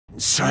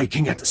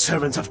Striking at the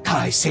servants of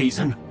Kai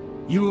Sazon,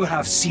 you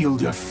have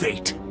sealed your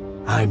fate.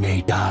 I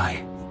may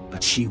die,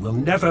 but she will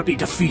never be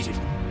defeated.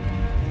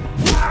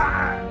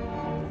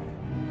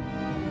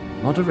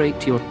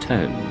 Moderate your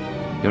tone.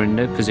 You're in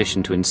no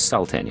position to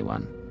insult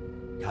anyone.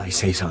 Kai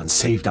Sazon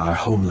saved our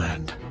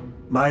homeland.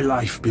 My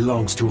life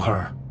belongs to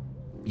her.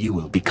 You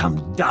will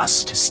become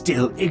dust,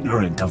 still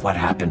ignorant of what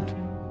happened.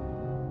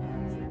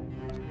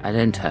 I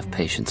don't have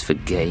patience for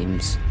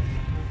games.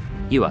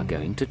 You are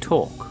going to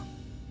talk.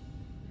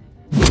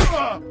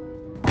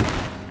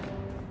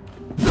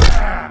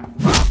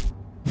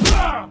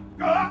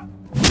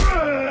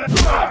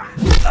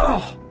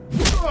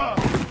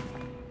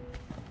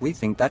 We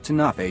think that's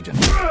enough, Agent.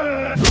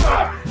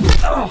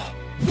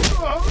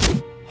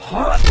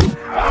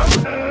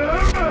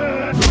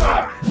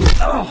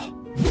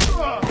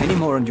 Any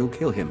more and you'll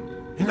kill him.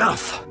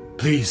 Enough!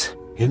 Please,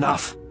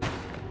 enough!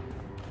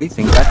 We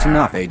think that's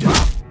enough, Agent.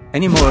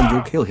 Any more and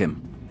you'll kill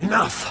him.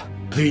 Enough!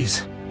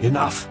 Please,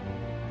 enough!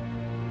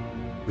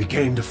 We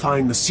came to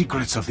find the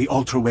secrets of the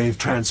ultra-wave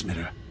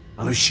transmitter,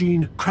 a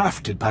machine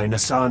crafted by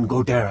Nassan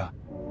Godera.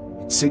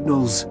 Its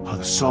signals are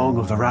the song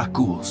of the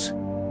Rakghouls.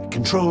 It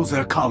controls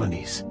their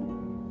colonies.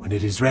 When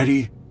it is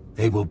ready,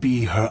 they will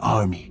be her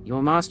army.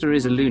 Your master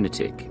is a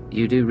lunatic.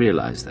 You do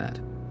realize that.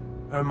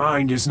 Her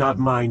mind is not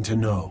mine to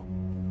know.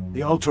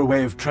 The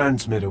ultra-wave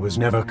transmitter was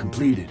never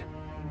completed.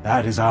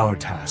 That is our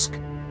task.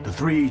 The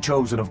three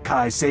chosen of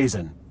Kai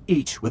Sazon,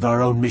 each with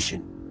our own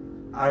mission.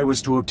 I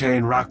was to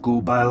obtain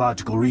Rakghoul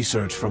biological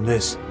research from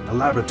this, the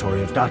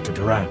laboratory of Dr.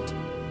 Durant.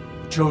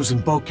 The chosen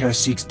Boker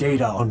seeks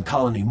data on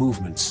colony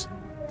movements.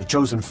 The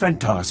chosen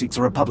Fentar seeks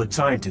a Republic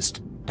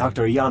scientist,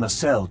 Dr. Iana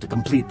Sel, to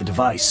complete the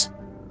device.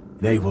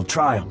 They will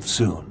triumph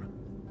soon.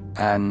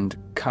 And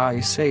Kai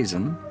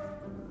Sazon?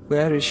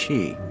 Where is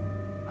she?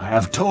 I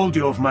have told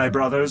you of my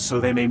brothers so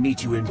they may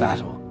meet you in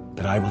battle,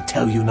 but I will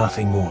tell you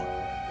nothing more.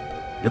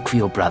 Look for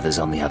your brothers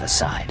on the other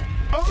side.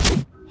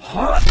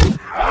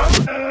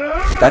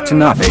 That's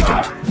enough,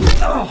 Agent.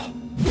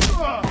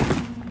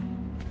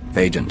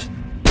 Agent.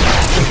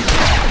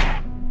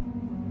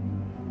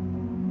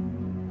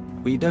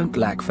 We don't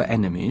lack for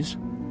enemies.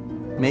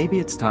 Maybe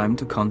it's time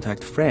to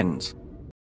contact friends.